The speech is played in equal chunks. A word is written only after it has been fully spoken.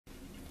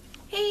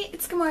Hey,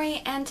 it's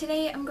Gamori, and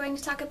today I'm going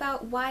to talk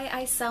about why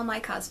I sell my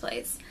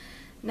cosplays.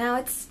 Now,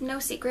 it's no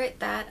secret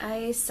that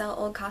I sell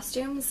old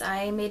costumes.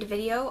 I made a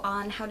video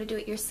on how to do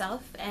it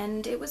yourself,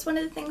 and it was one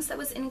of the things that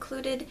was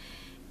included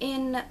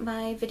in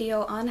my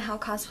video on how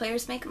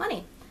cosplayers make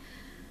money.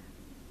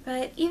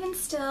 But even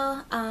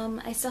still,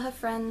 I still have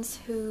friends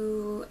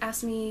who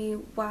ask me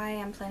why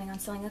I'm planning on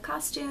selling a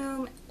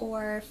costume,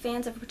 or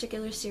fans of a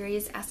particular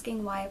series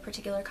asking why a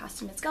particular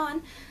costume is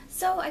gone,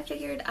 so I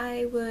figured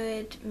I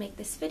would make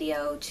this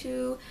video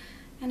to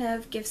kind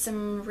of give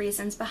some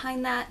reasons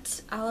behind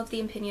that. All of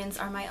the opinions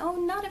are my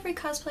own. Not every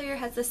cosplayer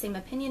has the same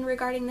opinion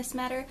regarding this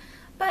matter,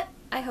 but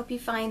I hope you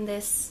find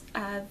this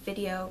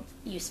video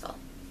useful.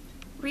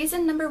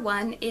 Reason number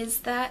one is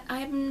that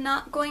I'm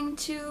not going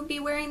to be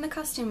wearing the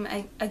costume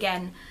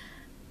again.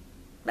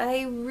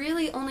 I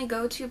really only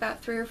go to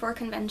about 3 or 4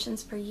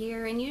 conventions per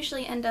year and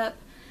usually end up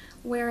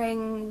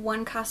wearing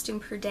one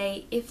costume per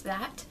day, if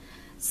that.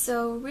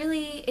 So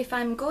really, if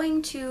I'm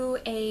going to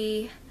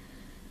a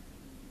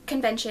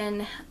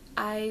convention,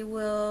 I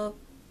will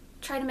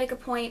try to make a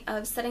point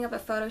of setting up a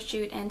photo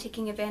shoot and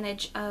taking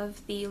advantage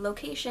of the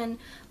location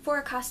for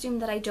a costume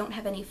that I don't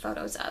have any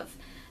photos of.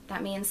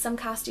 That means some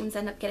costumes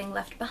end up getting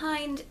left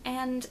behind,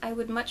 and I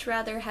would much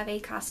rather have a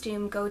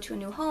costume go to a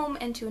new home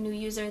and to a new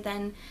user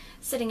than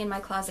sitting in my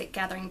closet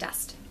gathering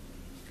dust.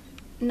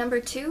 Number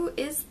 2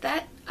 is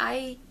that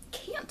I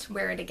can't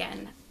wear it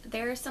again.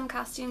 There are some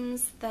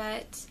costumes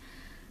that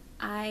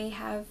I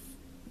have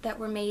that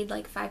were made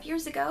like 5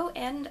 years ago,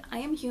 and I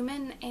am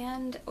human,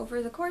 and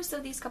over the course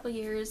of these couple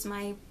years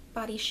my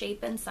body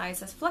shape and size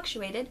has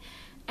fluctuated,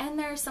 and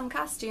there are some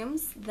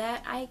costumes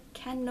that I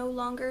can no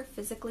longer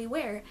physically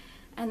wear.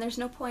 And there's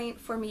no point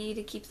for me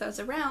to keep those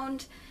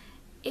around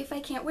if I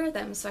can't wear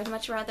them, so I'd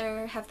much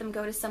rather have them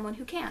go to someone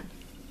who can.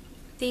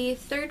 The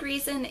third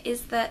reason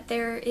is that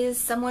there is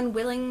someone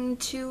willing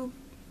to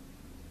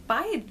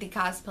buy the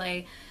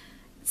cosplay.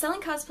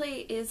 Selling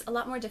cosplay is a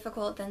lot more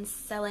difficult than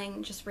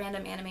selling just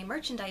random anime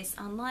merchandise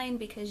online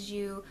because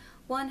you,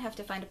 one, have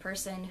to find a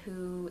person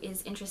who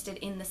is interested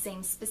in the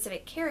same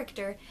specific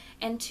character,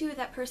 and 2,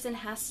 that person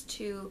has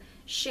to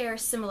share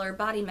similar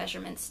body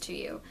measurements to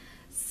you.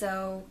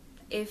 So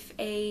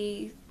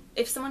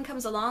if someone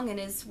comes along and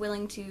is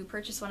willing to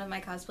purchase one of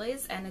my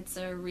cosplays and it's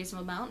a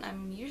reasonable amount,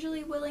 I'm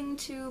usually willing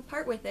to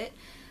part with it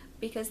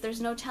because there's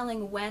no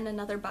telling when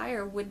another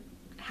buyer would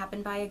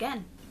happen by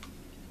again.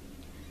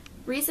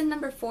 Reason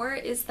number 4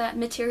 is that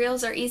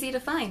materials are easy to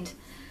find.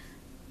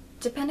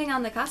 Depending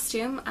on the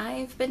costume,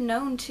 I've been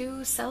known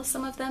to sell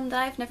some of them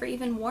that I've never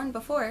even worn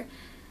before.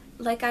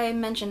 Like I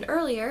mentioned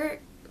earlier,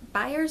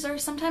 buyers are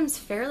sometimes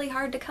fairly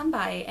hard to come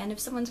by, and if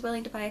someone's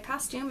willing to buy a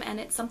costume and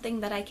it's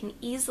something that I can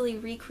easily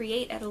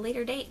recreate at a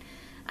later date,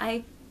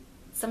 I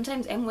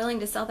sometimes am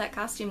willing to sell that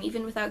costume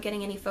even without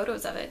getting any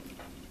photos of it.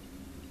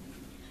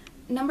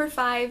 Number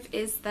 5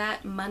 is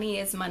that money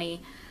is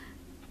money.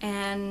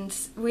 And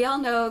we all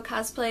know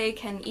cosplay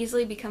can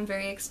easily become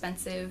very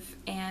expensive,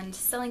 and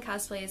selling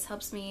cosplays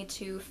helps me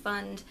to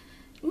fund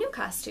new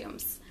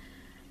costumes.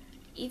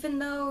 Even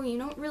though you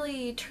don't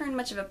really turn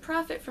much of a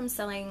profit from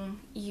selling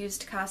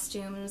used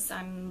costumes,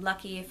 I'm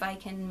lucky if I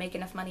can make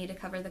enough money to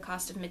cover the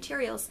cost of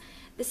materials,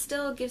 this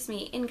still gives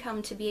me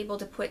income to be able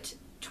to put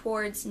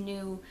towards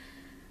new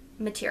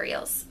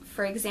materials.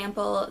 For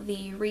example,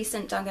 the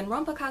recent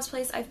Danganronpa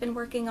cosplays I've been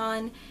working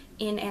on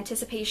in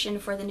anticipation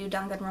for the new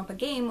Danganronpa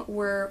game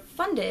were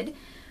funded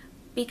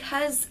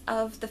because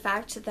of the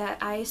fact that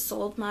I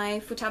sold my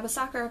Futaba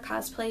Sakura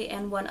cosplay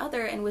and one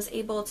other and was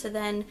able to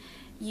then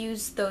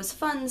use those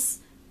funds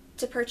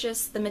to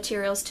purchase the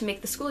materials to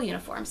make the school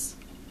uniforms.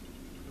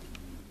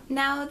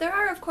 Now, there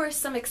are of course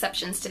some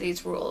exceptions to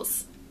these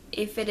rules.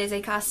 If it is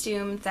a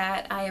costume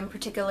that I am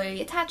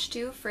particularly attached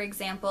to, for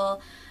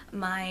example,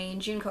 my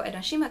Junko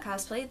Enoshima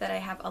cosplay that I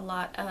have a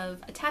lot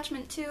of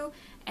attachment to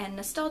and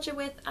nostalgia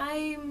with,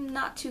 I'm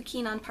not too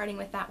keen on parting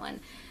with that one.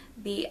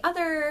 The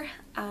other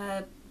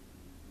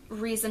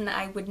reason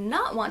I would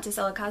not want to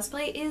sell a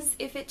cosplay is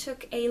if it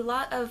took a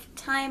lot of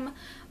time,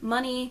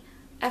 money,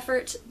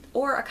 effort,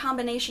 or a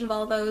combination of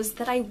all those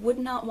that I would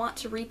not want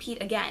to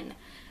repeat again.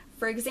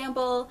 For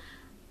example,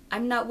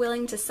 I'm not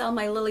willing to sell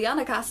my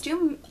Liliana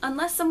costume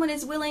unless someone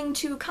is willing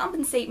to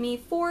compensate me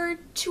for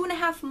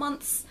 2.5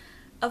 months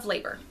of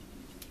labor.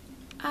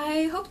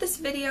 I hope this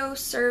video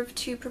served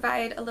to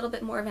provide a little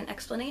bit more of an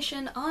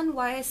explanation on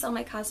why I sell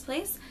my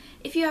cosplays.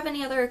 If you have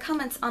any other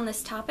comments on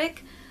this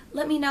topic,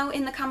 let me know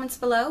in the comments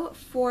below.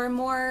 For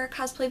more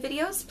cosplay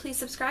videos, please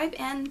subscribe,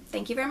 and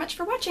thank you very much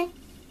for watching!